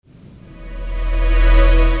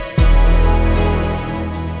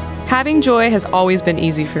Having joy has always been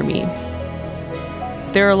easy for me.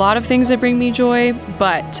 There are a lot of things that bring me joy,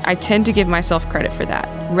 but I tend to give myself credit for that,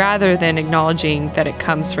 rather than acknowledging that it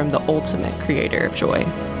comes from the ultimate creator of joy.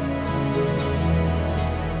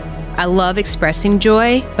 I love expressing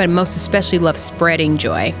joy, but most especially love spreading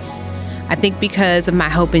joy. I think because of my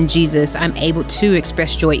hope in Jesus, I'm able to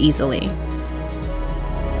express joy easily.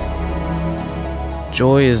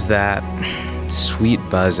 Joy is that sweet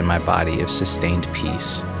buzz in my body of sustained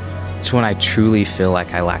peace. It's when I truly feel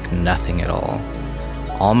like I lack nothing at all.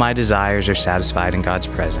 All my desires are satisfied in God's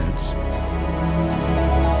presence.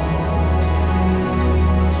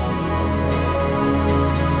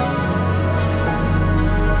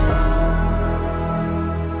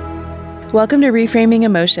 Welcome to Reframing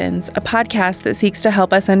Emotions, a podcast that seeks to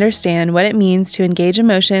help us understand what it means to engage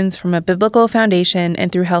emotions from a biblical foundation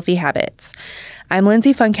and through healthy habits. I'm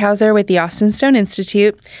Lindsay Funkhauser with the Austin Stone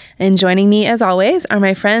Institute, and joining me as always are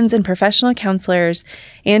my friends and professional counselors,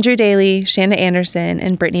 Andrew Daly, Shanda Anderson,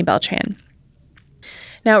 and Brittany Beltran.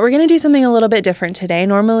 Now, we're going to do something a little bit different today.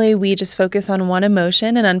 Normally, we just focus on one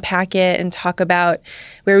emotion and unpack it and talk about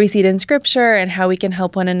where we see it in Scripture and how we can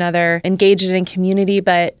help one another engage it in community,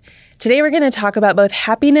 but today we're going to talk about both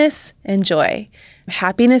happiness and joy.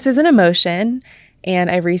 Happiness is an emotion,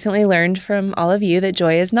 and I've recently learned from all of you that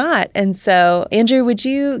joy is not. And so, Andrew, would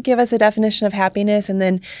you give us a definition of happiness? And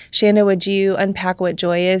then, Shanda, would you unpack what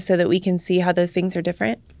joy is so that we can see how those things are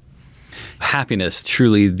different? Happiness,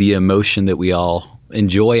 truly the emotion that we all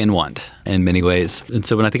enjoy and want in many ways. And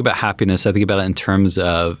so when I think about happiness, I think about it in terms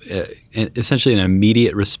of essentially an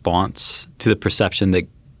immediate response to the perception that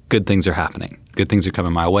good things are happening. Good things are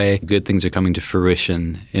coming my way. Good things are coming to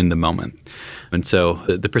fruition in the moment. And so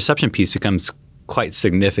the perception piece becomes quite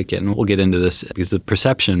significant. And we'll get into this because the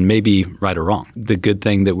perception may be right or wrong. The good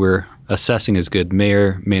thing that we're assessing as good may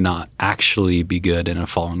or may not actually be good in a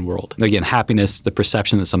fallen world. Again, happiness, the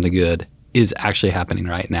perception that something good is actually happening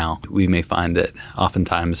right now. We may find that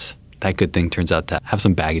oftentimes that good thing turns out to have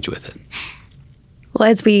some baggage with it. Well,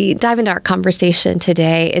 as we dive into our conversation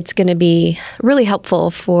today, it's going to be really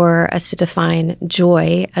helpful for us to define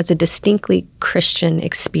joy as a distinctly Christian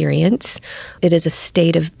experience. It is a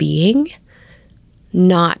state of being,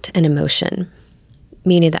 not an emotion,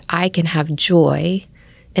 meaning that I can have joy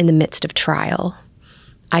in the midst of trial.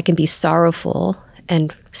 I can be sorrowful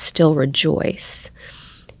and still rejoice.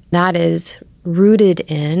 That is rooted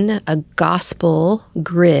in a gospel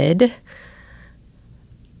grid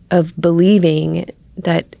of believing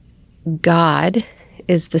that God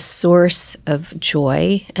is the source of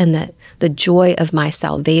joy and that the joy of my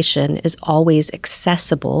salvation is always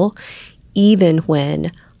accessible, even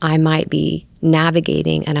when I might be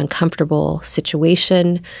navigating an uncomfortable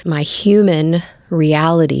situation. My human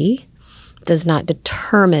reality does not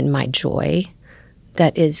determine my joy.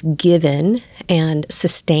 That is given and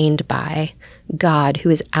sustained by God, who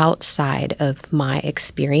is outside of my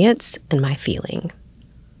experience and my feeling.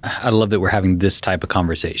 I love that we're having this type of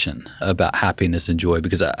conversation about happiness and joy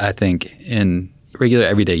because I think in regular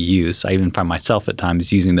everyday use, I even find myself at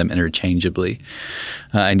times using them interchangeably.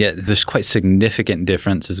 And yet there's quite significant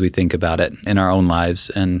difference as we think about it in our own lives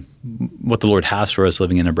and what the Lord has for us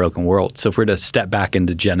living in a broken world. So if we're to step back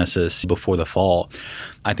into Genesis before the fall,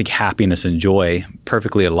 I think happiness and joy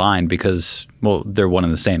perfectly aligned because, well, they're one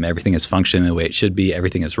and the same. Everything is functioning the way it should be.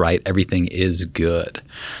 Everything is right. Everything is good.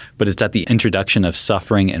 But it's at the introduction of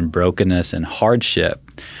suffering and brokenness and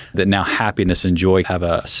hardship that now happiness and joy have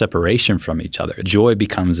a separation from each other. Joy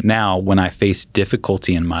becomes now when I face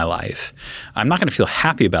difficulty in my life, I'm not going to feel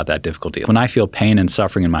happy about that difficulty. When I feel pain and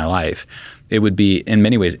suffering in my life, it would be in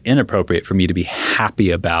many ways inappropriate for me to be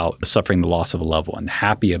happy about suffering the loss of a loved one,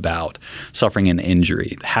 happy about suffering an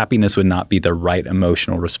injury. Happiness would not be the right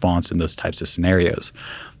emotional response in those types of scenarios.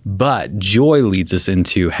 But joy leads us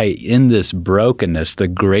into, hey, in this brokenness, the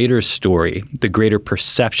greater story, the greater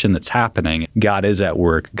perception that's happening, God is at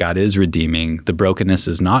work, God is redeeming, the brokenness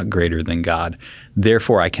is not greater than God.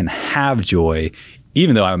 Therefore, I can have joy,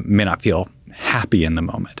 even though I may not feel happy in the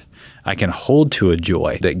moment. I can hold to a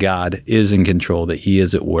joy that God is in control, that He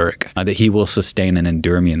is at work, that He will sustain and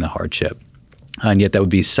endure me in the hardship. And yet that would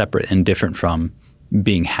be separate and different from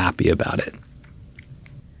being happy about it.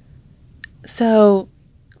 So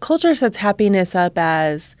culture sets happiness up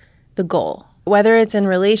as the goal, whether it's in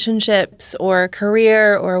relationships or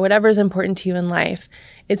career or whatever's important to you in life.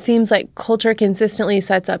 It seems like culture consistently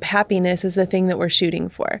sets up happiness as the thing that we're shooting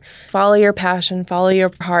for. Follow your passion, follow your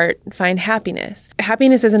heart, find happiness.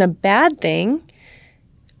 Happiness isn't a bad thing,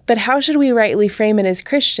 but how should we rightly frame it as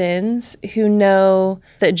Christians who know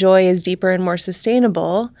that joy is deeper and more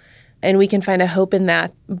sustainable, and we can find a hope in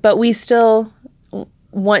that, but we still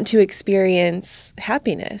want to experience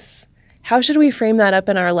happiness? How should we frame that up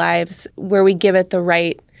in our lives where we give it the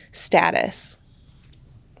right status?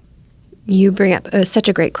 You bring up such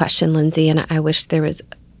a great question, Lindsay, and I wish there was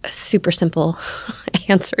a super simple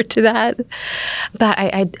answer to that. But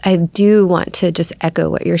I do want to just echo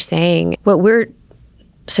what you're saying. What we're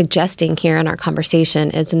suggesting here in our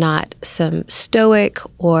conversation is not some stoic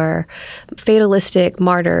or fatalistic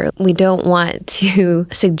martyr. We don't want to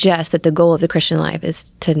suggest that the goal of the Christian life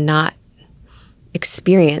is to not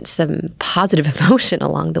experience some positive emotion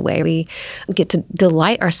along the way. We get to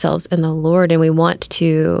delight ourselves in the Lord, and we want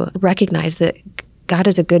to recognize that God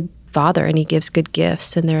is a good Father and He gives good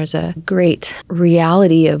gifts, and there is a great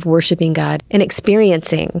reality of worshiping God and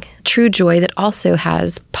experiencing true joy that also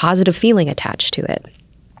has positive feeling attached to it.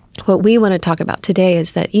 What we want to talk about today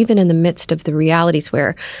is that even in the midst of the realities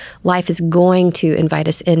where life is going to invite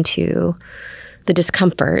us into the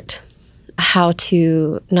discomfort, how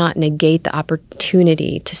to not negate the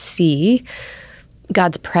opportunity to see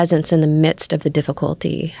God's presence in the midst of the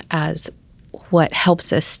difficulty as what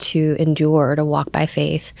helps us to endure, to walk by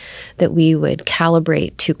faith, that we would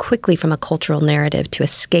calibrate too quickly from a cultural narrative to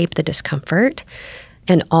escape the discomfort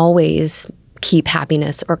and always keep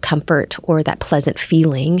happiness or comfort or that pleasant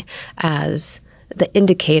feeling as the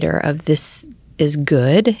indicator of this is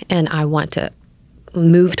good and I want to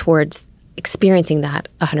move towards experiencing that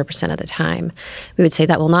 100% of the time. We would say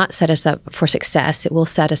that will not set us up for success. It will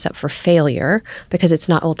set us up for failure because it's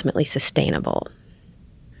not ultimately sustainable.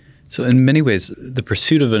 So in many ways, the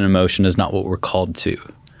pursuit of an emotion is not what we're called to.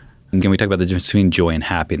 Again, we talk about the difference between joy and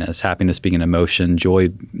happiness. Happiness being an emotion, joy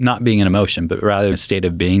not being an emotion, but rather a state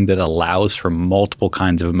of being that allows for multiple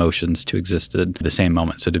kinds of emotions to exist at the same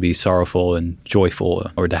moment. So to be sorrowful and joyful,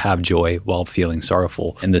 or to have joy while feeling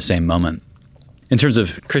sorrowful in the same moment. In terms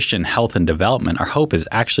of Christian health and development, our hope is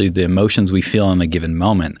actually the emotions we feel in a given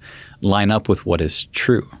moment line up with what is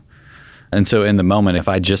true. And so in the moment, if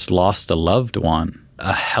I just lost a loved one,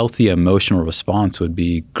 a healthy emotional response would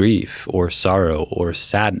be grief or sorrow or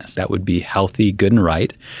sadness. That would be healthy, good and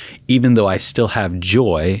right, even though I still have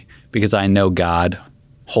joy because I know God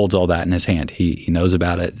holds all that in His hand. He knows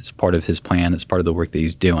about it. It's part of His plan. It's part of the work that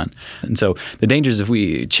He's doing. And so the danger is if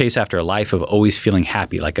we chase after a life of always feeling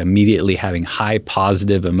happy, like immediately having high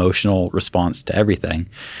positive emotional response to everything.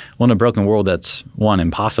 Well, in a broken world, that's one,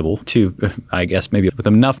 impossible. Two, I guess maybe with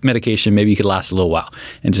enough medication, maybe you could last a little while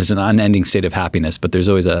and just an unending state of happiness. But there's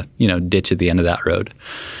always a ditch at the end of that road.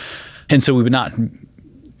 And so we would not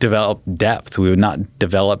develop depth. We would not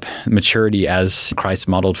develop maturity as Christ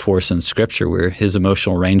modeled for us in Scripture, where His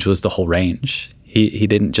emotional range was the whole range. He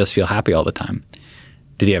didn't just feel happy all the time.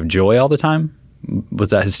 Did He have joy all the time? Was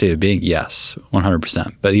that His state of being? Yes,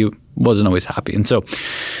 100%. But He wasn't always happy. And so,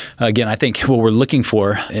 again, I think what we're looking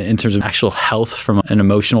for in terms of actual health from an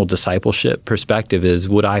emotional discipleship perspective is,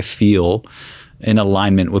 would I feel in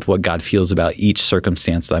alignment with what God feels about each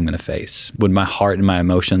circumstance that I'm going to face? Would my heart and my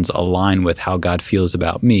emotions align with how God feels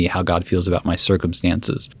about me, how God feels about my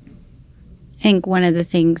circumstances? I think one of the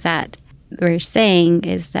things that we're saying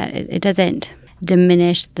is that it doesn't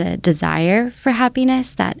diminish the desire for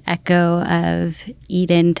happiness, that echo of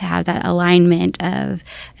Eden, to have that alignment of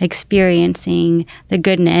experiencing the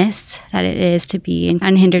goodness that it is to be in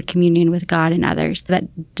unhindered communion with God and others.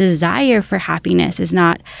 That desire for happiness is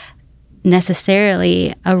not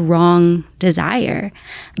necessarily a wrong desire,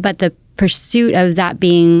 but the pursuit of that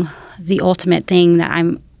being the ultimate thing that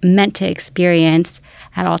I'm meant to experience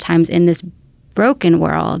at all times in this broken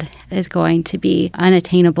world is going to be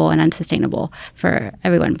unattainable and unsustainable for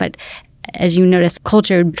everyone. But as you notice,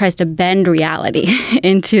 culture tries to bend reality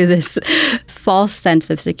into this false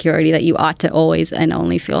sense of security that you ought to always and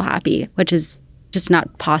only feel happy, which is just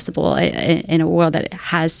not possible in a world that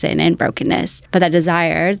has sin and brokenness. But that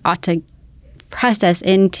desire ought to press us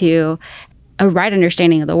into a right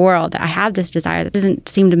understanding of the world, that I have this desire that doesn't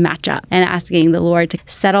seem to match up, and asking the Lord to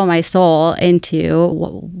settle my soul into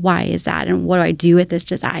why is that, and what do I do with this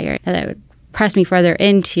desire, that it would press me further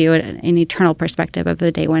into an eternal perspective of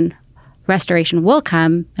the day when restoration will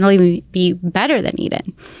come, and it'll even be better than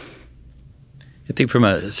Eden. I think from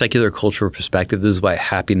a secular cultural perspective, this is why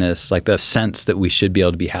happiness, like the sense that we should be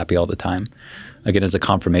able to be happy all the time, again, as a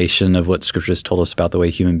confirmation of what Scripture has told us about the way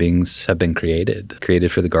human beings have been created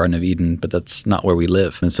for the Garden of Eden, but that's not where we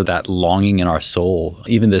live. And so that longing in our soul,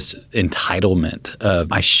 even this entitlement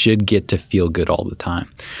of I should get to feel good all the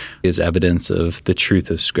time, is evidence of the truth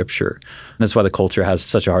of Scripture. And that's why the culture has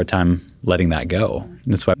such a hard time letting that go.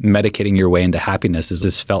 And that's why medicating your way into happiness is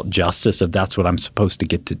this felt justice of that's what I'm supposed to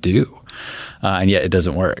get to do. And yet it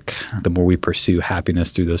doesn't work. The more we pursue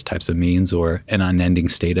happiness through those types of means, or an unending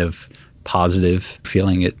state of positive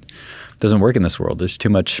feeling. It doesn't work in this world. There's too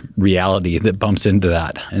much reality that bumps into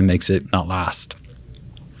that and makes it not last.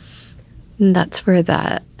 And that's where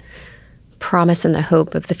that promise and the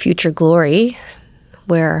hope of the future glory,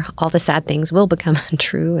 where all the sad things will become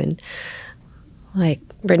untrue. And like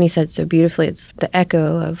Brittany said so beautifully, it's the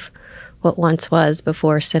echo of what once was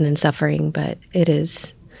before sin and suffering, but it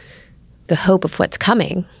is the hope of what's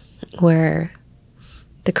coming, where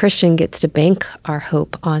the Christian gets to bank our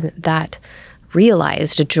hope on that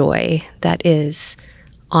realized joy that is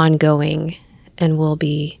ongoing and will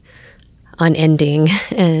be unending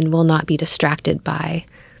and will not be distracted by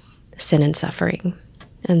sin and suffering.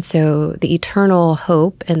 And so the eternal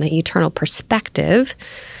hope and the eternal perspective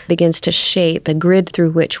begins to shape a grid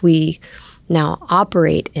through which we now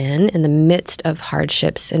operate in the midst of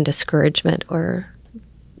hardships and discouragement or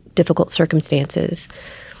difficult circumstances.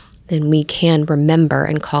 Then we can remember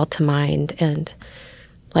and call to mind, and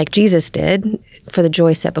like Jesus did, for the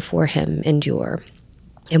joy set before him, endure.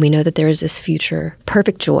 And we know that there is this future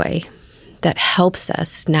perfect joy that helps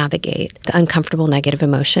us navigate the uncomfortable negative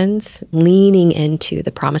emotions, leaning into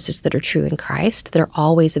the promises that are true in Christ, that are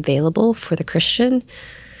always available for the Christian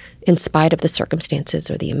in spite of the circumstances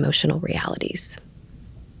or the emotional realities.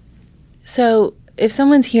 So if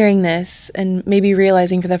someone's hearing this and maybe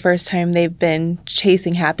realizing for the first time they've been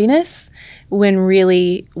chasing happiness when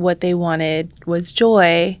really what they wanted was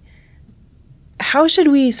joy, how should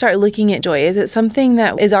we start looking at joy? Is it something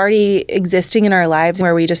that is already existing in our lives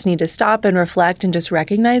where we just need to stop and reflect and just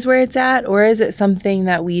recognize where it's at? Or is it something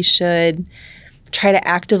that we should try to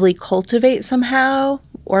actively cultivate somehow?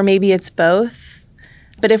 Or maybe it's both?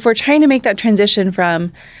 But if we're trying to make that transition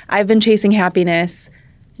from, I've been chasing happiness,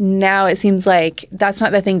 now it seems like that's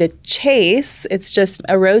not the thing to chase. It's just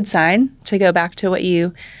a road sign, to go back to what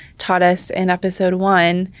you taught us in episode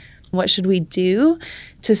 1. What should we do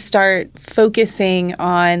to start focusing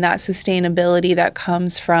on that sustainability that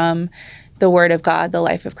comes from the Word of God, the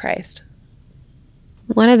life of Christ?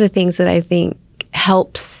 One of the things that I think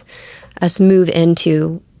helps us move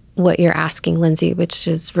into what you're asking, Lindsay, which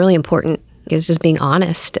is really important, is just being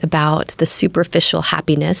honest about the superficial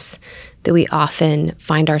happiness that we often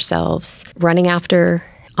find ourselves running after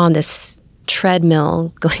on this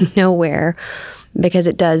treadmill going nowhere, because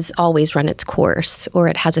it does always run its course, or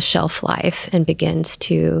it has a shelf life and begins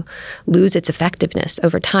to lose its effectiveness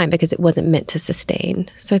over time because it wasn't meant to sustain.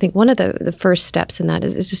 So I think one of the first steps in that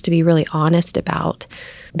is just to be really honest about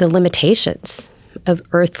the limitations of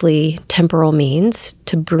earthly temporal means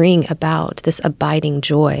to bring about this abiding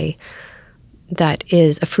joy that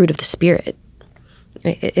is a fruit of the Spirit.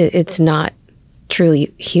 It's not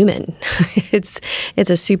truly human. It's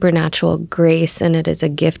a supernatural grace, and it is a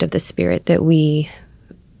gift of the Spirit that we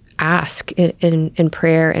ask in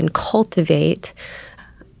prayer and cultivate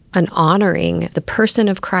an honoring the person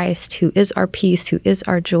of Christ, who is our peace, who is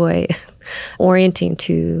our joy, orienting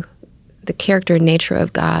to the character and nature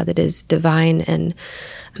of God that is divine and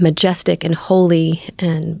majestic and holy,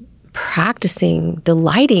 and practicing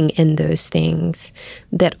delighting in those things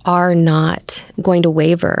that are not going to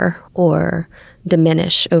waver or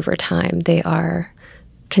diminish over time. They are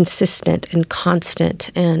consistent and constant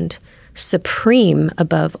and supreme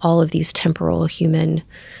above all of these temporal human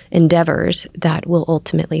endeavors that will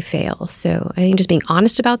ultimately fail. So I think just being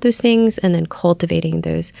honest about those things and then cultivating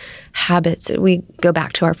those habits. We go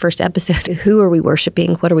back to our first episode. Who are we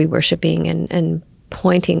worshiping? What are we worshiping? And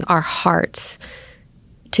pointing our hearts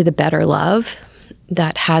to the better love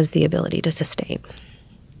that has the ability to sustain.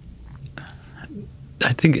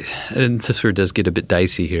 I think, and this word does get a bit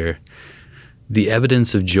dicey here, the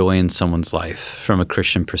evidence of joy in someone's life from a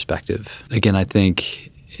Christian perspective. Again, I think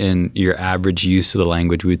in your average use of the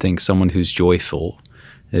language, we would think someone who's joyful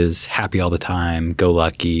is happy all the time, go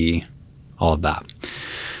lucky, all of that,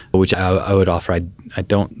 which I would offer. I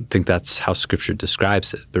don't think that's how Scripture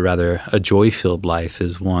describes it, but rather a joy-filled life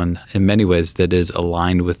is one, in many ways, that is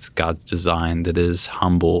aligned with God's design, that is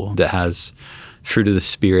humble, that has fruit of the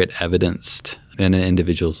Spirit evidenced in an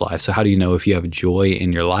individual's life. So how do you know if you have joy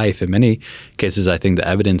in your life? In many cases, I think the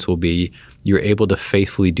evidence will be you're able to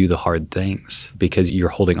faithfully do the hard things because you're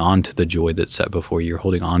holding on to the joy that's set before you. You're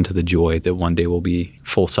holding on to the joy that one day will be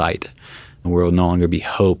full sight, and where it will no longer be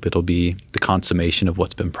hope. It'll be the consummation of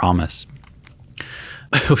what's been promised,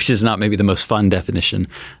 which is not maybe the most fun definition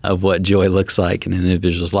of what joy looks like in an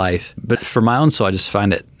individual's life. But for my own soul, I just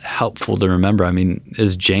find it helpful to remember. I mean,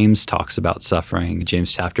 as James talks about suffering,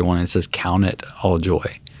 James chapter 1, it says, count it all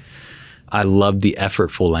joy. I love the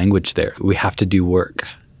effortful language there. We have to do work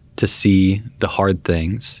to see the hard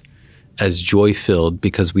things as joy-filled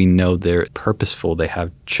because we know they're purposeful, they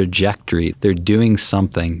have trajectory, they're doing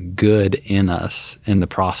something good in us in the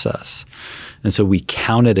process. And so we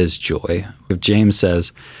count it as joy. If James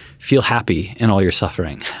says, feel happy in all your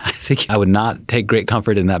suffering, I think I would not take great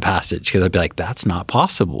comfort in that passage because I'd be like, that's not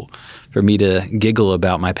possible for me to giggle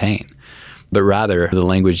about my pain. But rather, the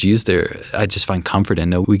language used there, I just find comfort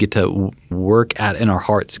in. We get to work at in our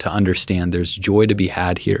hearts to understand there's joy to be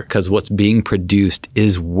had here because what's being produced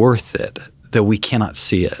is worth it, though we cannot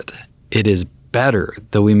see it. It is better,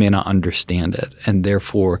 though we may not understand it. And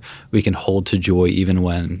therefore, we can hold to joy even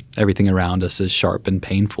when everything around us is sharp and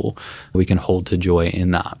painful. We can hold to joy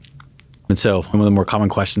in that. And so one of the more common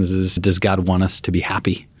questions is, does God want us to be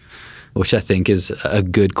happy? Which I think is a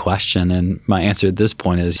good question. And my answer at this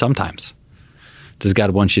point is sometimes. Does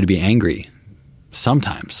God want you to be angry?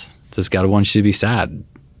 Sometimes. Does God want you to be sad?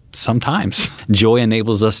 Sometimes. Joy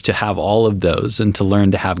enables us to have all of those and to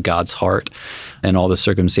learn to have God's heart in all the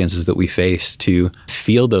circumstances that we face, to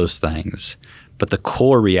feel those things. But the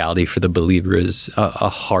core reality for the believer is a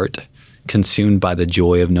heart consumed by the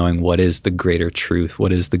joy of knowing what is the greater truth,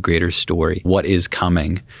 what is the greater story, what is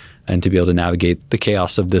coming, and to be able to navigate the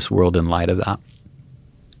chaos of this world in light of that.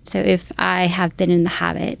 So if I have been in the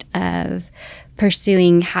habit of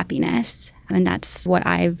pursuing happiness, and that's what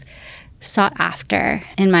I've sought after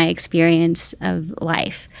in my experience of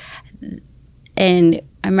life, and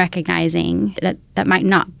I'm recognizing that that might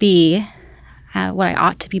not be what I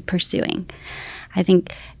ought to be pursuing. I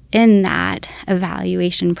think in that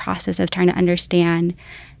evaluation process of trying to understand,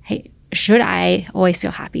 hey, should I always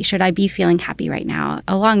feel happy? Should I be feeling happy right now?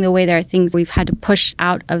 Along the way, there are things we've had to push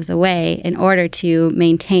out of the way in order to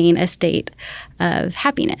maintain a state of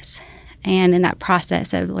happiness. And in that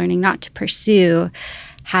process of learning not to pursue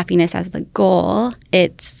happiness as the goal,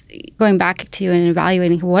 it's going back to and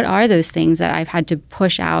evaluating what are those things that I've had to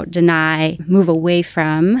push out, deny, move away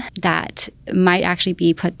from that might actually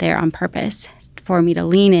be put there on purpose for me to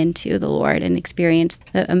lean into the Lord and experience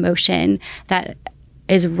the emotion that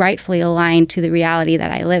is rightfully aligned to the reality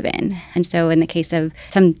that I live in. And so in the case of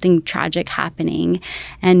something tragic happening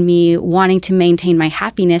and me wanting to maintain my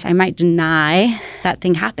happiness, I might deny that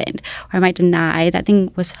thing happened, or I might deny that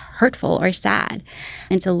thing was hurtful or sad.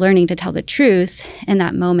 And so learning to tell the truth in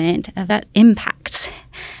that moment of that impacts.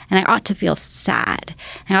 And I ought to feel sad.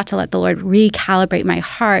 I ought to let the Lord recalibrate my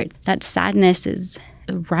heart. That sadness is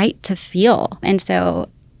right to feel. And so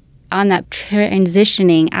on that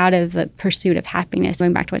transitioning out of the pursuit of happiness,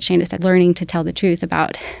 going back to what Shanda said, learning to tell the truth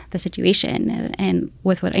about the situation, and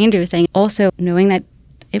with what Andrew was saying, also knowing that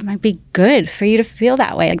it might be good for you to feel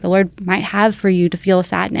that way. Like the Lord might have for you to feel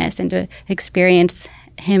sadness and to experience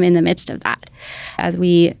Him in the midst of that. As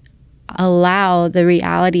we allow the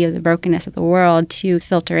reality of the brokenness of the world to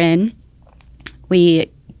filter in, we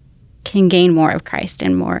can gain more of Christ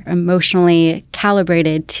and more emotionally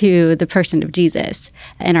calibrated to the person of Jesus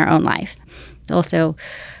in our own life. Also,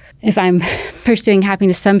 if I'm pursuing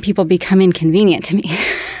happiness, some people become inconvenient to me.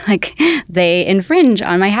 Like they infringe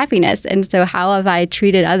on my happiness. And so how have I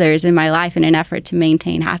treated others in my life in an effort to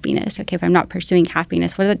maintain happiness? Okay, if I'm not pursuing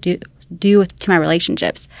happiness, what does that do to my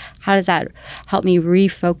relationships? How does that help me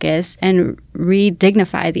refocus and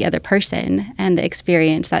re-dignify the other person and the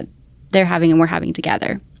experience that they're having and we're having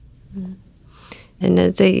together? And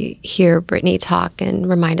as I hear Brittany talk and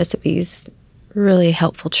remind us of these really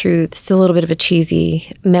helpful truths, it's a little bit of a cheesy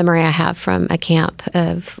memory I have from a camp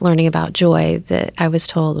of learning about joy that I was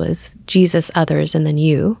told was Jesus, others, and then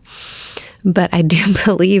you. But I do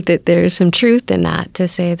believe that there's some truth in that, to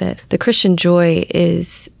say that the Christian joy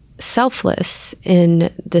is selfless in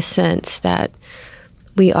the sense that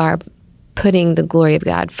we are putting the glory of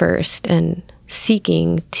God first and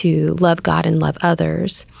seeking to love God and love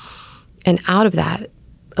others. And out of that,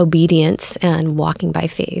 obedience and walking by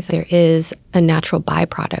faith, there is a natural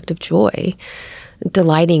byproduct of joy,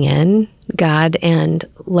 delighting in God and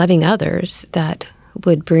loving others that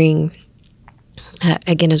would bring,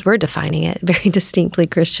 again, as we're defining it, very distinctly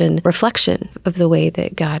Christian reflection of the way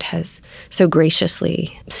that God has so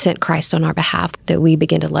graciously sent Christ on our behalf, that we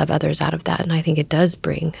begin to love others out of that. And I think it does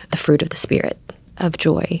bring the fruit of the Spirit of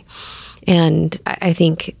joy. And I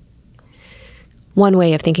think one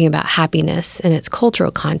way of thinking about happiness in its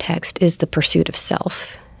cultural context is the pursuit of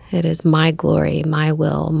self. It is my glory, my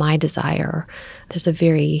will, my desire. There's a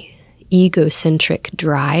very egocentric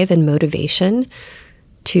drive and motivation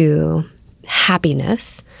to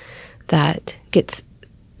happiness that gets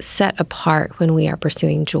set apart when we are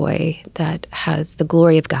pursuing joy that has the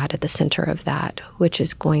glory of God at the center of that, which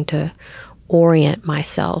is going to orient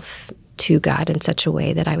myself to God in such a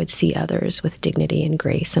way that I would see others with dignity and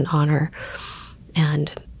grace and honor.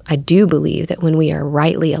 And I do believe that when we are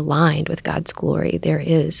rightly aligned with God's glory, there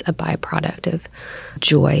is a byproduct of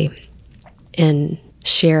joy in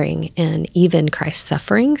sharing in even Christ's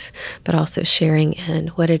sufferings, but also sharing in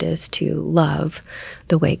what it is to love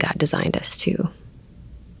the way God designed us to.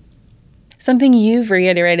 Something you've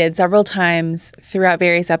reiterated several times throughout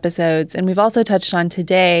various episodes, and we've also touched on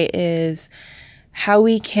today, is how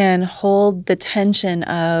we can hold the tension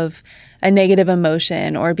of a negative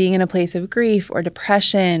emotion or being in a place of grief or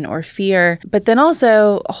depression or fear, but then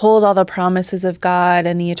also hold all the promises of God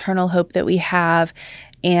and the eternal hope that we have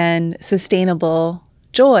and sustainable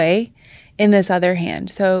joy in this other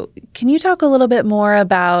hand. So can you talk a little bit more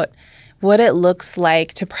about what it looks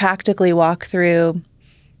like to practically walk through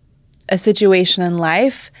a situation in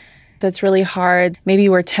life that's really hard? Maybe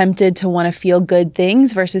we're tempted to want to feel good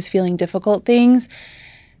things versus feeling difficult things.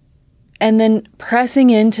 And then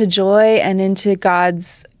pressing into joy and into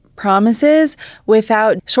God's promises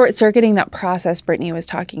without short-circuiting that process Brittany was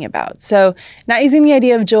talking about. So not using the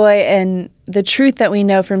idea of joy and the truth that we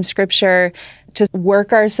know from Scripture to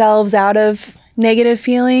work ourselves out of negative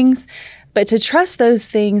feelings, but to trust those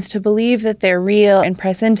things, to believe that they're real and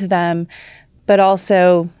press into them, but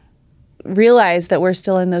also realize that we're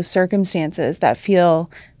still in those circumstances that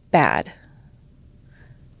feel bad.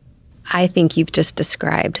 I think you've just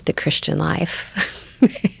described the Christian life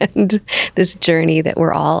and this journey that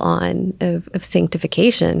we're all on of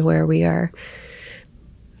sanctification, where we are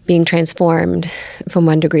being transformed from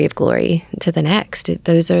one degree of glory to the next.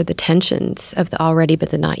 Those are the tensions of the already but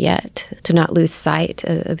the not yet, to not lose sight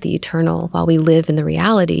of the eternal while we live in the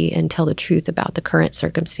reality and tell the truth about the current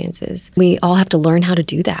circumstances. We all have to learn how to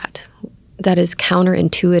do that. That is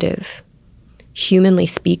counterintuitive. Humanly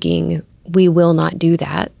speaking, we will not do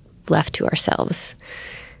that left to ourselves.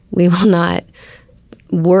 We will not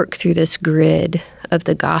work through this grid of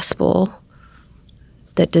the gospel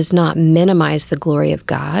that does not minimize the glory of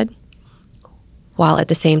God, while at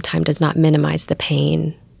the same time does not minimize the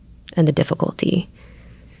pain and the difficulty.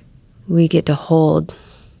 We get to hold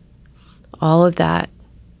all of that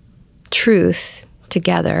truth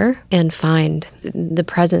together and find the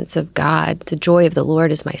presence of God. The joy of the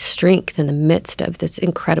Lord is my strength in the midst of this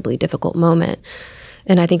incredibly difficult moment.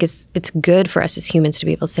 And I think it's good for us as humans to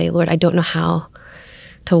be able to say, Lord, I don't know how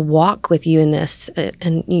to walk with you in this.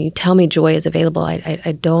 And you tell me joy is available.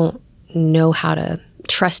 I don't know how to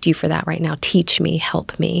trust you for that right now. Teach me,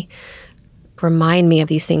 help me. Remind me of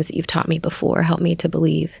these things that you've taught me before. Help me to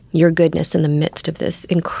believe your goodness in the midst of this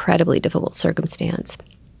incredibly difficult circumstance.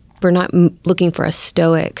 We're not looking for a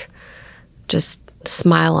stoic, just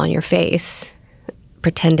smile on your face,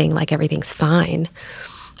 pretending like everything's fine.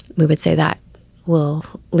 We would say that will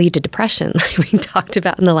lead to depression, like we talked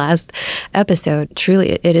about in the last episode. Truly,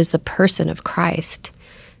 it is the person of Christ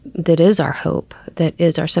that is our hope, that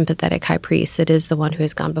is our sympathetic high priest, that is the one who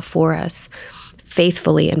has gone before us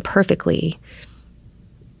faithfully and perfectly,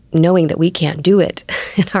 knowing that we can't do it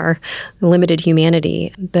in our limited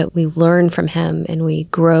humanity, but we learn from him and we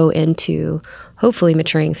grow into hopefully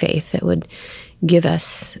maturing faith that would give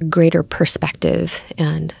us greater perspective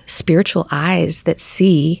and spiritual eyes that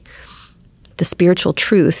see the spiritual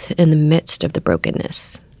truth in the midst of the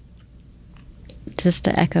brokenness. Just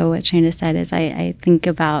to echo what Shana said, is I think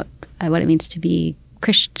about what it means to be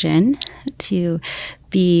Christian, to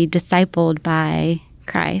be discipled by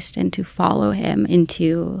Christ and to follow him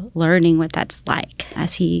into learning what that's like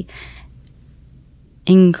as he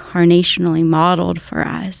incarnationally modeled for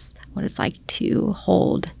us what it's like to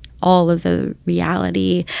hold all of the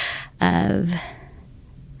reality of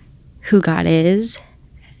who God is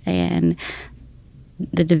and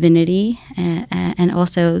the divinity and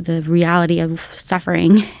also the reality of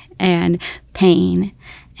suffering and pain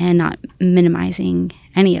and not minimizing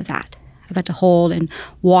any of that, but to hold and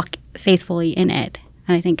walk faithfully in it.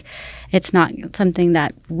 And I think it's not something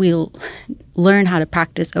that we'll learn how to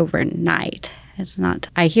practice overnight. It's not,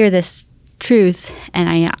 I hear this truth and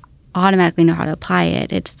I automatically know how to apply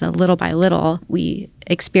it. It's the little by little we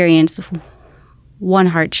experience one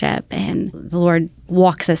hardship and the Lord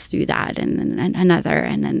walks us through that and another.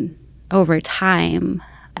 And then over time,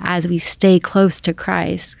 as we stay close to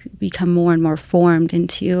Christ, become more and more formed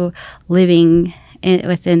into living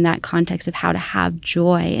within that context of how to have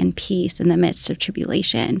joy and peace in the midst of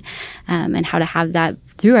tribulation, and how to have that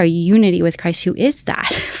through our unity with Christ, who is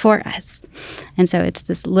that for us. And so it's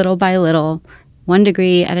this little by little, 1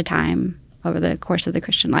 degree at a time over the course of the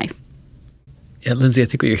Christian life. Yeah, Lindsay, I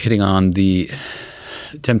think what you're hitting on, the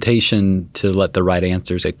temptation to let the right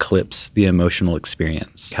answers eclipse the emotional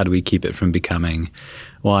experience. How do we keep it from becoming,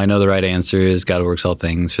 well, I know the right answer is God works all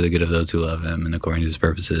things for the good of those who love him and according to his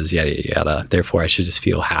purposes, yada, yada, yada. Therefore, I should just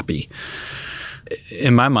feel happy.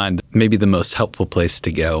 In my mind, maybe the most helpful place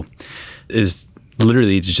to go is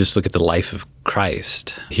literally to just look at the life of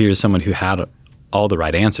Christ. Here's someone who had all the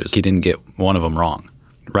right answers. He didn't get one of them wrong.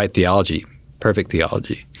 Right theology, perfect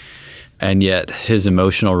theology. And yet his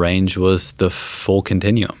emotional range was the full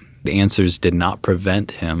continuum. The answers did not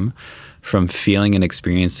prevent him from feeling and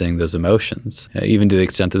experiencing those emotions, even to the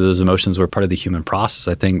extent that those emotions were part of the human process.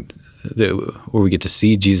 I think that where we get to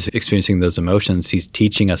see Jesus experiencing those emotions, he's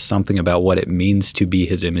teaching us something about what it means to be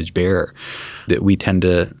his image bearer that we tend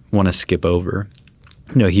to want to skip over.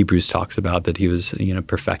 Hebrews talks about that he was,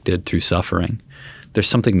 perfected through suffering. There's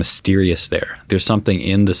something mysterious there. There's something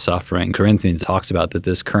in the suffering. Corinthians talks about that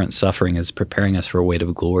this current suffering is preparing us for a weight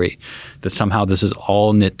of glory, that somehow this is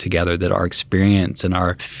all knit together, that our experience and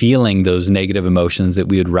our feeling those negative emotions that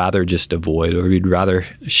we would rather just avoid or we'd rather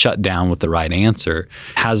shut down with the right answer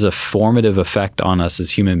has a formative effect on us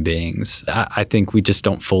as human beings. I think we just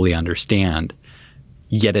don't fully understand.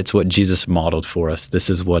 Yet it's what Jesus modeled for us. This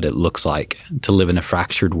is what it looks like to live in a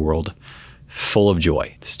fractured world, full of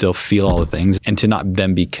joy, to still feel all the things, and to not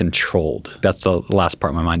then be controlled. That's the last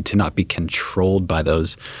part of my mind, to not be controlled by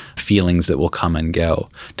those feelings that will come and go,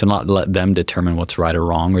 to not let them determine what's right or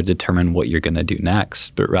wrong or determine what you're going to do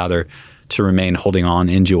next, but rather to remain holding on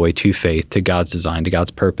in joy to faith, to God's design, to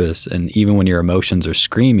God's purpose. And even when your emotions are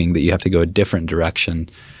screaming that you have to go a different direction,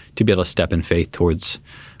 to be able to step in faith towards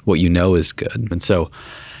what you know is good. And so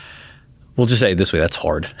we'll just say it this way, that's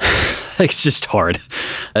hard. It's just hard.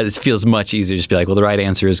 It feels much easier to just be like, well, the right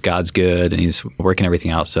answer is God's good and he's working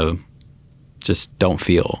everything out, so just don't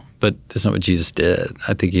feel. But that's not what Jesus did.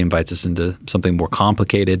 I think he invites us into something more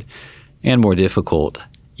complicated and more difficult,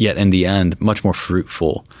 yet in the end, much more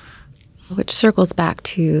fruitful. Which circles back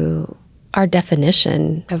to our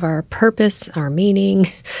definition of our purpose, our meaning.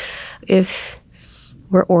 If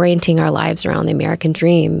we're orienting our lives around the American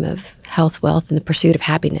dream of health, wealth, and the pursuit of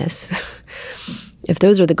happiness. If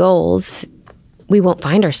those are the goals, we won't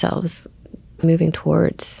find ourselves moving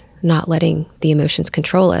towards not letting the emotions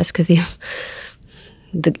control us, because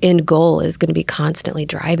the end goal is going to be constantly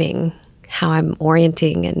driving how I'm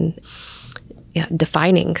orienting and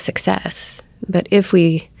defining success. But if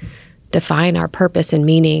we define our purpose and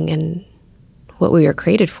meaning, and what we were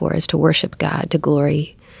created for is to worship God, to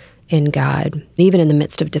glory in God. Even in the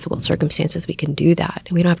midst of difficult circumstances, we can do that.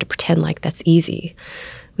 And we don't have to pretend like that's easy.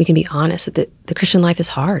 We can be honest that the Christian life is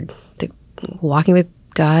hard. Walking with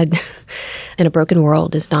God in a broken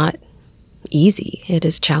world is not easy. It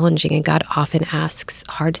is challenging, and God often asks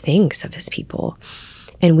hard things of his people.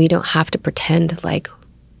 And we don't have to pretend like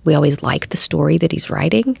we always like the story that he's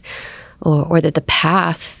writing, or that the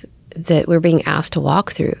path that we're being asked to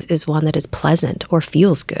walk through is one that is pleasant or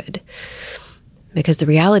feels good. Because the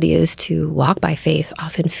reality is, to walk by faith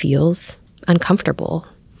often feels uncomfortable,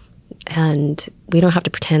 and we don't have to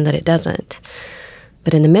pretend that it doesn't.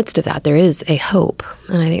 But in the midst of that, there is a hope,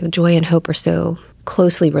 and I think the joy and hope are so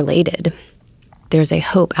closely related. There's a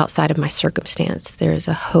hope outside of my circumstance. There's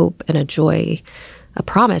a hope and a joy, a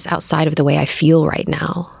promise outside of the way I feel right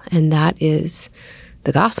now, and that is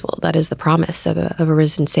the gospel. That is the promise of a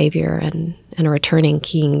risen Savior and a returning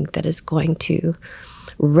King that is going to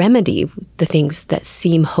remedy the things that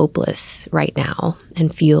seem hopeless right now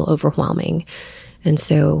and feel overwhelming. And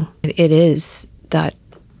so it is that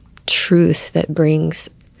truth that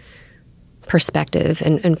brings perspective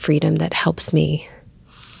and freedom that helps me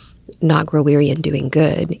not grow weary in doing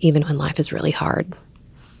good, even when life is really hard.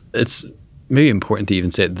 It's maybe important to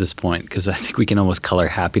even say at this point, because I think we can almost color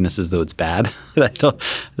happiness as though it's bad. I don't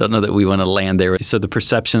know that we want to land there. So the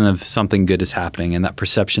perception of something good is happening, and that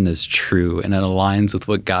perception is true, and it aligns with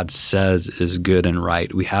what God says is good and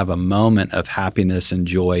right. We have a moment of happiness and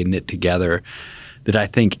joy knit together that I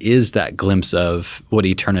think is that glimpse of what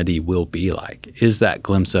eternity will be like, is that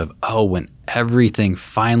glimpse of, when everything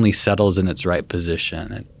finally settles in its right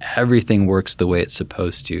position and everything works the way it's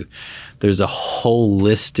supposed to, there's a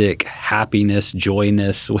holistic happiness,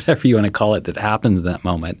 joyness, whatever you want to call it, that happens in that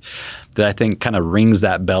moment that I think kind of rings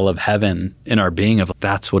that bell of heaven in our being of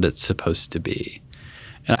that's what it's supposed to be.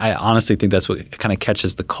 And I honestly think that's what kind of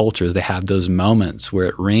catches the culture, is they have those moments where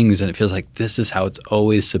it rings and it feels like this is how it's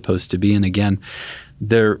always supposed to be. And again,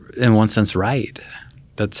 they're in one sense right.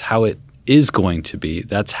 That's how it is going to be.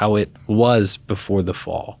 That's how it was before the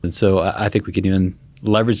fall. And so I think we can even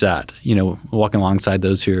leverage that, walking alongside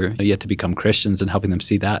those who are yet to become Christians and helping them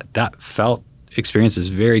see that felt experience is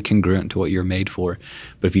very congruent to what you're made for.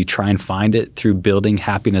 But if you try and find it through building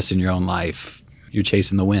happiness in your own life, you're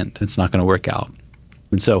chasing the wind. It's not going to work out.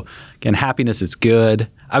 And so, again, happiness is good.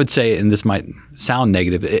 I would say, and this might sound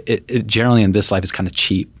negative, it generally in this life is kind of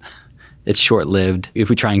cheap. It's short-lived. If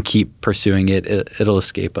we try and keep pursuing it, it'll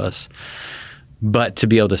escape us. But to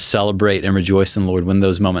be able to celebrate and rejoice in the Lord when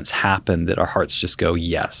those moments happen, that our hearts just go,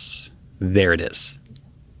 yes, there it is.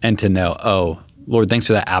 And to know, oh, Lord, thanks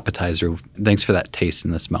for that appetizer. Thanks for that taste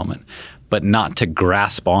in this moment. But not to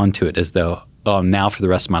grasp onto it as though, oh, now for the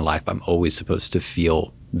rest of my life, I'm always supposed to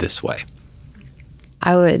feel this way.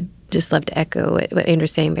 I would just love to echo what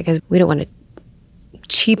Andrew's saying, because we don't want to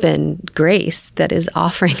cheapen grace that is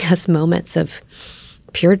offering us moments of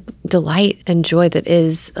pure delight and joy that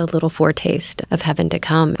is a little foretaste of heaven to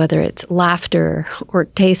come, whether it's laughter or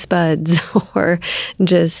taste buds or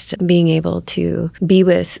just being able to be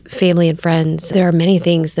with family and friends. There are many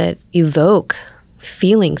things that evoke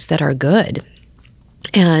feelings that are good,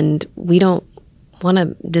 and we don't want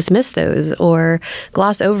to dismiss those or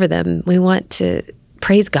gloss over them. We want to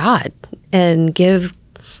praise God and give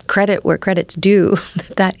credit where credit's due.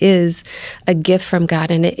 That is a gift from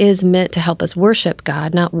God, and it is meant to help us worship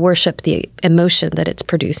God, not worship the emotion that it's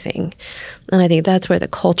producing. And I think that's where the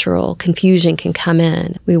cultural confusion can come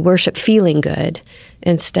in. We worship feeling good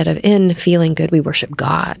instead of in feeling good. We worship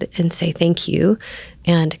God and say thank you,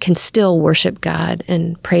 and can still worship God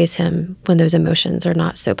and praise Him when those emotions are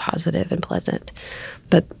not so positive and pleasant.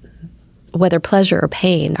 But whether pleasure or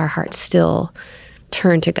pain, our hearts still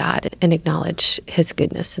turn to God and acknowledge His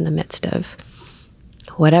goodness in the midst of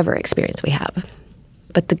whatever experience we have.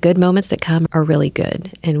 But the good moments that come are really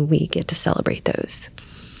good, and we get to celebrate those.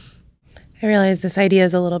 I realize this idea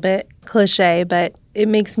is a little bit cliche, but it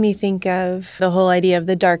makes me think of the whole idea of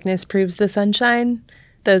the darkness proves the sunshine.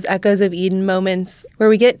 Those echoes of Eden moments where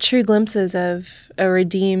we get true glimpses of a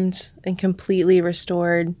redeemed and completely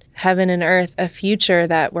restored heaven and earth, a future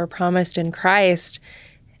that we're promised in Christ.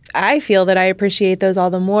 I feel that I appreciate those all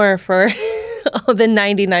the more for all the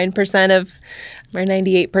 99% of, or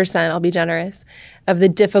 98%, I'll be generous, of the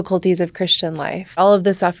difficulties of Christian life, all of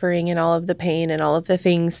the suffering and all of the pain and all of the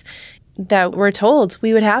things that we're told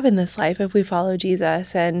we would have in this life if we follow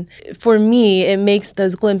Jesus. And for me, it makes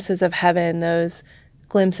those glimpses of heaven, those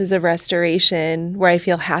glimpses of restoration where I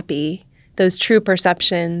feel happy, those true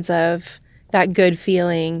perceptions of that good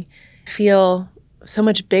feeling, feel so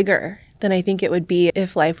much bigger than I think it would be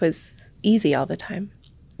if life was easy all the time.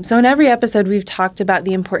 So in every episode, we've talked about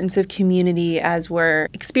the importance of community as we're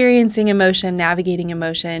experiencing emotion, navigating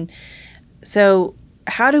emotion. So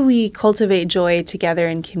how do we cultivate joy together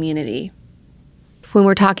in community? When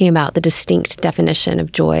we're talking about the distinct definition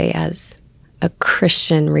of joy as a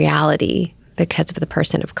Christian reality because of the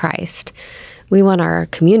person of Christ, we want our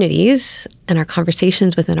communities and our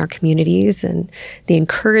conversations within our communities and the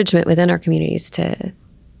encouragement within our communities to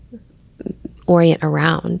orient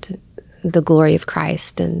around the glory of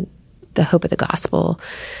Christ and the hope of the gospel.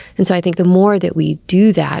 And so I think the more that we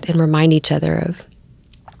do that and remind each other of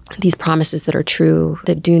these promises that are true,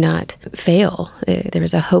 that do not fail, there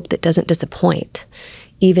is a hope that doesn't disappoint,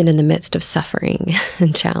 even in the midst of suffering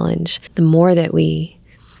and challenge. The more that we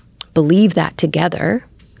believe that together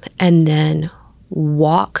and then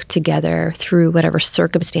walk together through whatever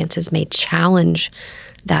circumstances may challenge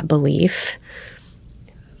that belief,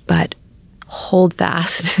 but hold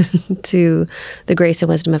fast to the grace and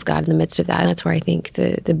wisdom of God in the midst of that. And that's where I think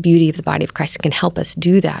the beauty of the body of Christ can help us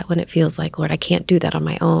do that when it feels like, Lord, I can't do that on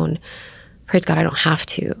my own. Praise God, I don't have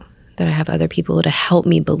to, that I have other people to help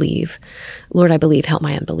me believe. Lord, I believe, help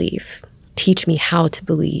my unbelief. Teach me how to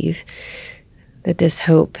believe that this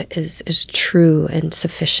hope is true and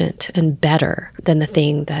sufficient and better than the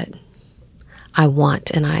thing that I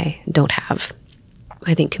want and I don't have.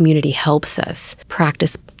 I think community helps us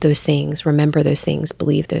practice those things, remember those things,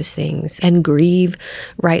 believe those things, and grieve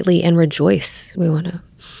rightly and rejoice. We want to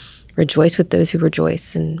rejoice with those who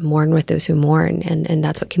rejoice and mourn with those who mourn. And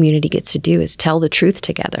that's what community gets to do, is tell the truth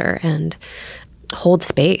together and hold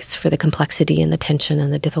space for the complexity and the tension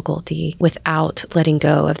and the difficulty without letting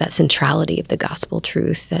go of that centrality of the gospel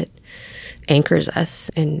truth that anchors us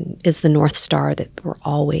and is the North Star that we're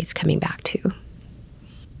always coming back to.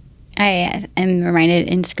 I am reminded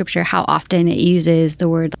in Scripture how often it uses the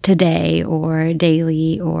word today or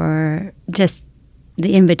daily, or just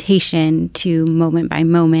the invitation to moment by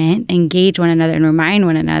moment engage one another and remind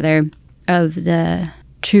one another of the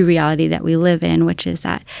true reality that we live in, which is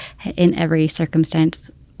that in every circumstance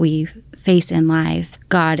we face in life,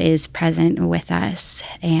 God is present with us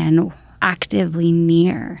and actively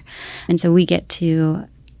near. And so we get to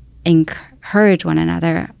encourage one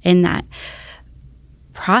another in that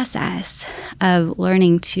process of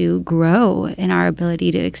learning to grow in our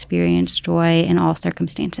ability to experience joy in all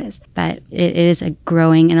circumstances. But it is a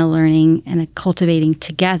growing and a learning and a cultivating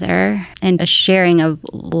together and a sharing of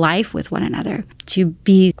life with one another, to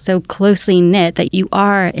be so closely knit that you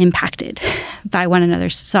are impacted by one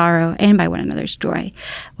another's sorrow and by one another's joy.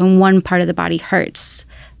 When one part of the body hurts,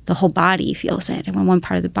 the whole body feels it. And when one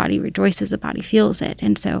part of the body rejoices, the body feels it.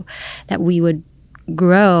 And so that we would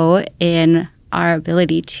grow in our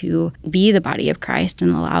ability to be the body of Christ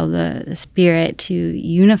and allow the Spirit to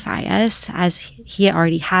unify us as He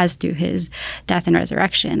already has through His death and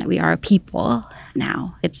resurrection, that we are a people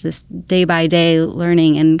now. It's this day by day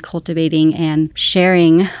learning and cultivating and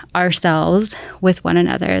sharing ourselves with one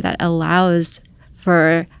another that allows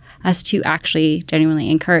for us to actually genuinely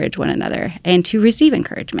encourage one another and to receive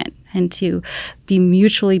encouragement and to be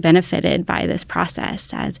mutually benefited by this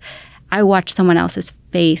process. As I watch someone else's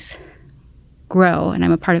faith grow and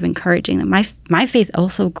I'm a part of encouraging them, my faith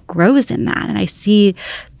also grows in that. And I see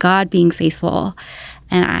God being faithful,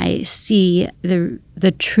 and I see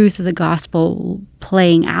the truth of the gospel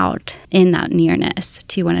playing out in that nearness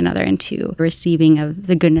to one another and to receiving of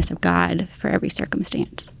the goodness of God for every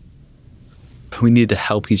circumstance. We need to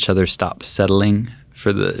help each other stop settling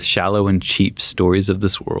for the shallow and cheap stories of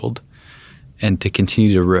this world, and to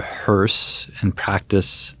continue to rehearse and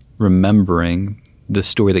practice remembering the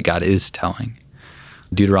story that God is telling.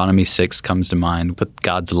 Deuteronomy 6 comes to mind. Put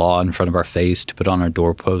God's law in front of our face, to put on our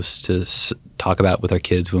doorposts, to talk about with our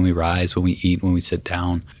kids when we rise, when we eat, when we sit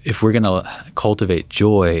down. If we're going to cultivate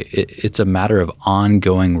joy, it's a matter of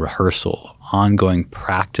ongoing rehearsal, ongoing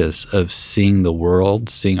practice of seeing the world,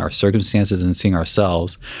 seeing our circumstances, and seeing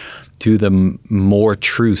ourselves through the more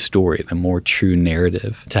true story, the more true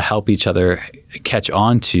narrative, to help each other catch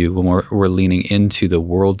on to when we're leaning into the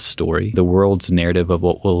world's story, the world's narrative of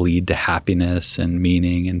what will lead to happiness and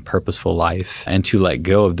meaning and purposeful life, and to let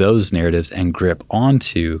go of those narratives and grip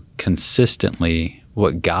onto consistently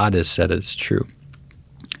what God has said is true.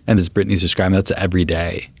 And as Brittany's describing, that's every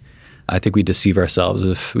day. I think we deceive ourselves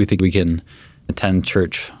if we think we can attend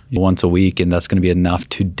church once a week and that's going to be enough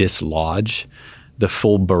to dislodge the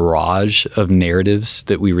full barrage of narratives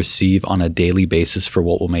that we receive on a daily basis for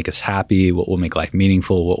what will make us happy, what will make life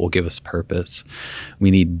meaningful, what will give us purpose.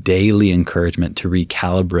 We need daily encouragement to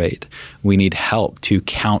recalibrate. We need help to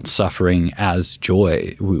count suffering as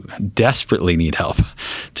joy. We desperately need help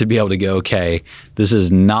to be able to go, okay, this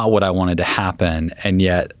is not what I wanted to happen, and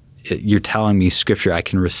yet you're telling me Scripture, I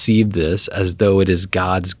can receive this as though it is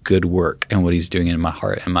God's good work and what He's doing in my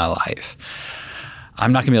heart and my life.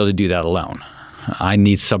 I'm not going to be able to do that alone. I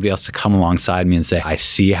need somebody else to come alongside me and say, I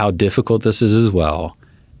see how difficult this is as well.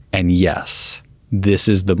 And yes, this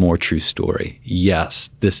is the more true story. Yes,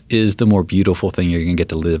 this is the more beautiful thing you're going to get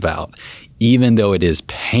to live out. Even though it is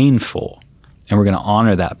painful, and we're going to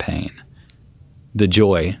honor that pain, the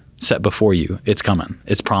joy set before you, it's coming.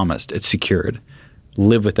 It's promised. It's secured.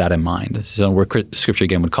 Live with that in mind. So where Scripture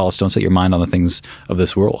again would call us, don't set your mind on the things of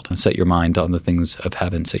this world, and set your mind on the things of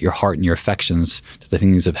heaven. Set your heart and your affections to the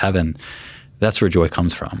things of heaven. That's where joy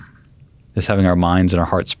comes from, is having our minds and our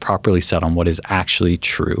hearts properly set on what is actually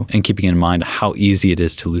true, and keeping in mind how easy it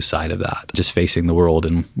is to lose sight of that, just facing the world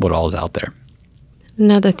and what all is out there.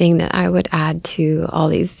 Another thing that I would add to all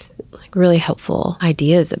these really helpful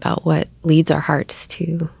ideas about what leads our hearts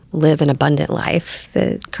to live an abundant life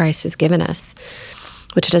that Christ has given us,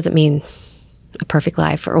 which doesn't mean a perfect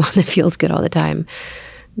life or one that feels good all the time,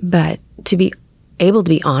 but to be able to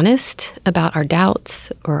be honest about our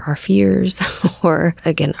doubts or our fears or,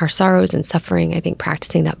 again, our sorrows and suffering. I think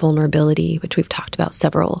practicing that vulnerability, which we've talked about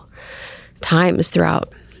several times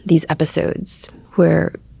throughout these episodes,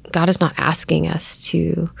 where God is not asking us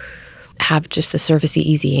to have just the surfacey,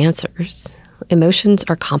 easy answers. Emotions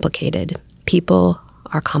are complicated. People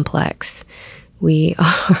are complex. We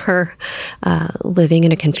are living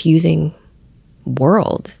in a confusing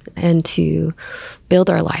world, and to build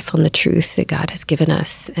our life on the truth that God has given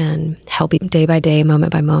us and help day by day,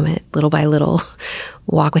 moment by moment, little by little,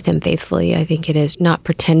 walk with Him faithfully. I think it is not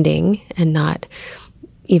pretending and not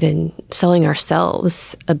even selling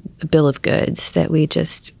ourselves a bill of goods that we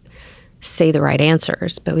just say the right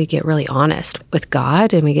answers, but we get really honest with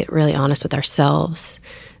God and we get really honest with ourselves.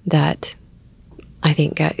 That I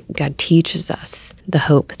think God teaches us the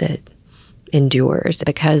hope that endures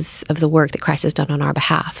because of the work that Christ has done on our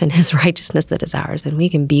behalf and His righteousness that is ours. And we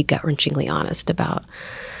can be gut-wrenchingly honest about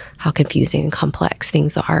how confusing and complex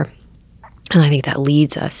things are. And I think that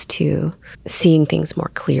leads us to seeing things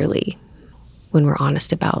more clearly when we're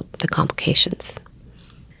honest about the complications.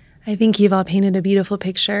 I think you've all painted a beautiful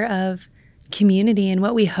picture of community and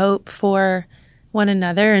what we hope for one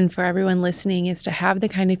another and for everyone listening is to have the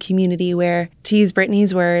kind of community where, to use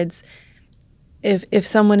Brittany's words, if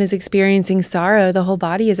someone is experiencing sorrow, the whole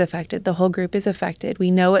body is affected. The whole group is affected. We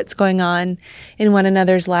know what's going on in one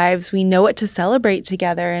another's lives. We know what to celebrate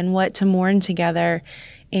together and what to mourn together.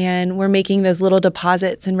 And we're making those little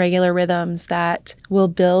deposits and regular rhythms that will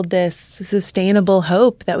build this sustainable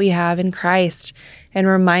hope that we have in Christ and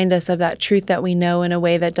remind us of that truth that we know in a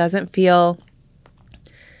way that doesn't feel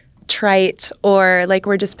trite or like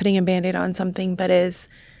we're just putting a Band-Aid on something, but is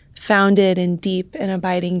founded in deep and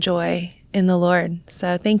abiding joy in the Lord.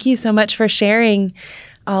 So thank you so much for sharing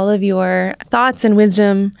all of your thoughts and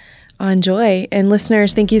wisdom on joy. And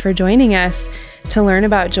listeners, thank you for joining us to learn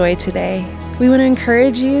about joy today. We want to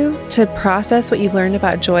encourage you to process what you've learned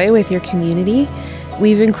about joy with your community.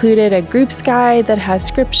 We've included a groups guide that has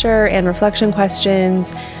scripture and reflection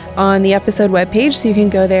questions on the episode webpage, so you can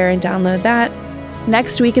go there and download that.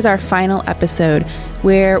 Next week is our final episode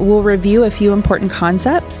where we'll review a few important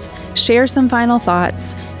concepts, share some final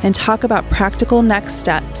thoughts, and talk about practical next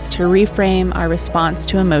steps to reframe our response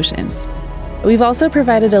to emotions. We've also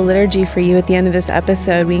provided a liturgy for you at the end of this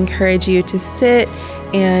episode. We encourage you to sit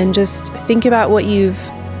and just think about what you've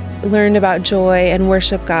learned about joy and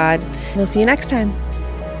worship God. We'll see you next time.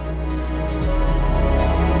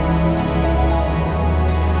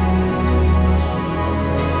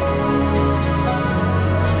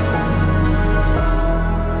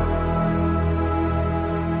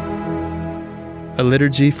 A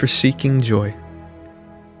liturgy for seeking joy.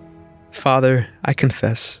 Father, I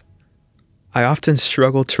confess, I often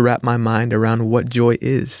struggle to wrap my mind around what joy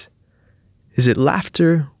is. Is it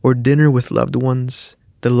laughter or dinner with loved ones,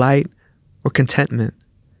 delight or contentment?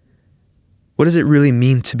 What does it really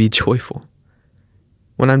mean to be joyful?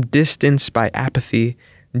 When I'm distanced by apathy,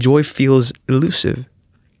 joy feels elusive,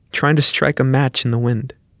 trying to strike a match in the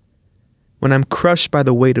wind. When I'm crushed by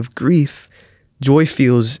the weight of grief, joy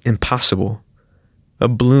feels impossible, a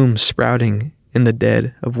bloom sprouting in the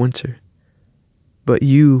dead of winter. But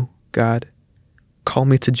you, God, call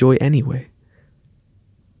me to joy anyway.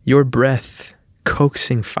 Your breath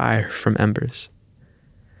coaxing fire from embers.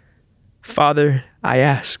 Father, I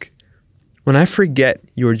ask, when I forget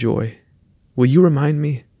your joy, will you remind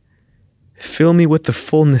me? Fill me with the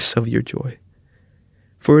fullness of your joy.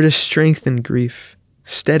 For it is strength in grief,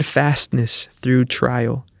 steadfastness through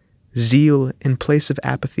trial, zeal in place of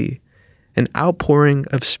apathy, an outpouring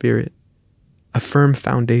of spirit, a firm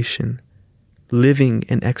foundation, living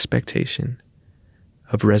in expectation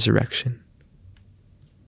of resurrection.